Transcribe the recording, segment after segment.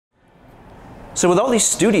So with all these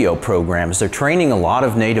studio programs, they're training a lot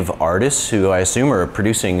of native artists who I assume are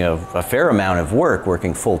producing a fair amount of work,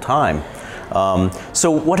 working full time. So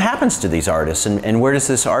what happens to these artists, and where does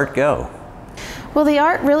this art go? Well, the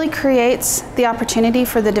art really creates the opportunity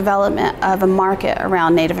for the development of a market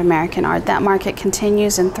around Native American art. That market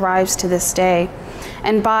continues and thrives to this day.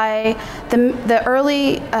 And by the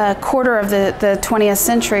early quarter of the 20th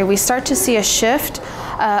century, we start to see a shift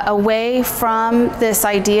away from this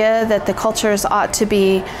idea that the cultures ought to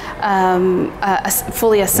be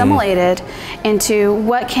fully assimilated into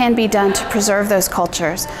what can be done to preserve those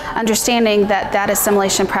cultures, understanding that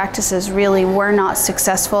assimilation practices really were not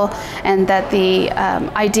successful, and that the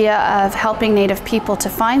idea of helping Native people to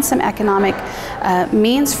find some economic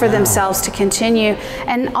means for themselves to continue,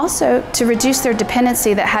 and also to reduce their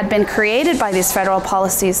dependency that had been created by these federal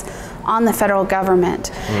policies on the federal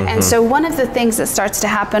government. And so one of the things that starts to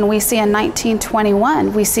happen, we see in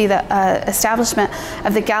 1921, we see the establishment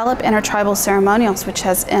of the Gallup Intertribal Ceremonials, which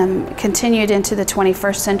has continued into the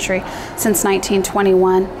 21st century since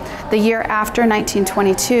 1921. The year after,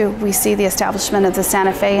 1922, we see the establishment of the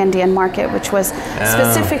Santa Fe Indian Market, which was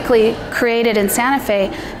specifically created in Santa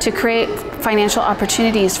Fe to create financial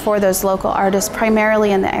opportunities for those local artists,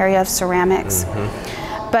 primarily in the area of ceramics.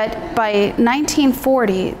 But by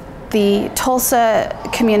 1940, the Tulsa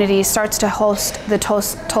community starts to host the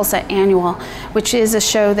Tulsa Annual, which is a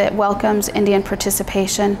show that welcomes Indian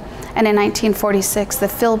participation. And in 1946, the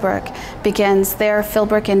Philbrook begins their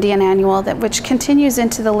Philbrook Indian Annual, which continues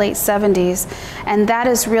into the late 70s. And that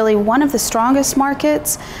is really one of the strongest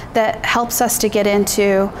markets that helps us to get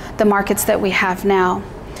into the markets that we have now.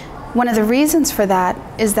 One of the reasons for that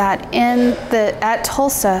is that at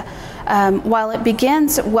Tulsa, while it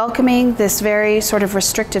begins welcoming this very sort of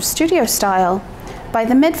restrictive studio style, by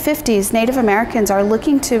the mid-50s, Native Americans are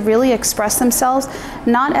looking to really express themselves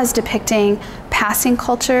not as depicting passing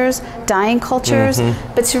cultures, dying cultures,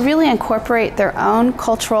 but to really incorporate their own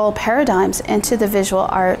cultural paradigms into the visual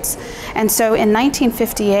arts. And so in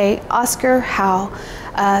 1958, Oscar Howe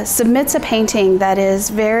submits a painting that is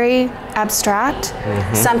very abstract.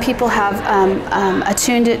 Some people have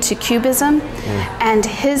attuned it to cubism, and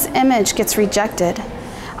his image gets rejected.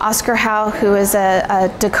 Oscar Howe, who is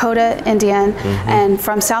a Dakota Indian and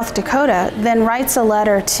from South Dakota, then writes a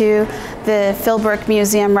letter to the Philbrook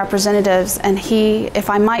Museum representatives, and he, if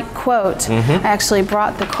I might quote, I actually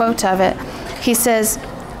brought the quote of it, he says,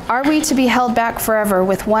 "Are we to be held back forever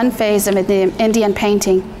with one phase of Indian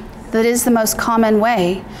painting that is the most common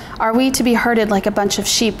way? Are we to be herded like a bunch of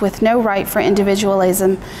sheep with no right for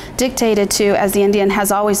individualism, dictated to, as the Indian has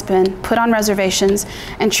always been, put on reservations,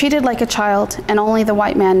 and treated like a child, and only the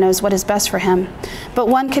white man knows what is best for him? But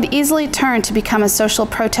one could easily turn to become a social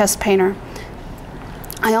protest painter.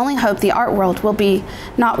 I only hope the art world will be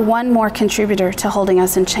not one more contributor to holding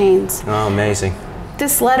us in chains." Oh, amazing.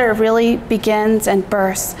 This letter really begins and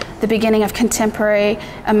births the beginning of contemporary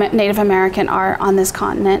Native American art on this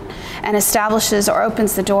continent, and establishes or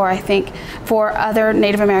opens the door, I think, for other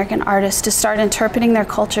Native American artists to start interpreting their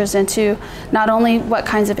cultures into not only what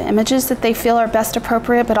kinds of images that they feel are best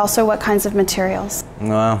appropriate, but also what kinds of materials.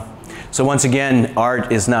 Wow. So once again,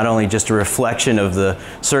 art is not only just a reflection of the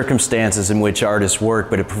circumstances in which artists work,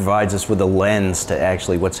 but it provides us with a lens to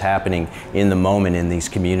actually what's happening in the moment in these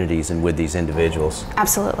communities and with these individuals.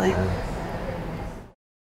 Absolutely.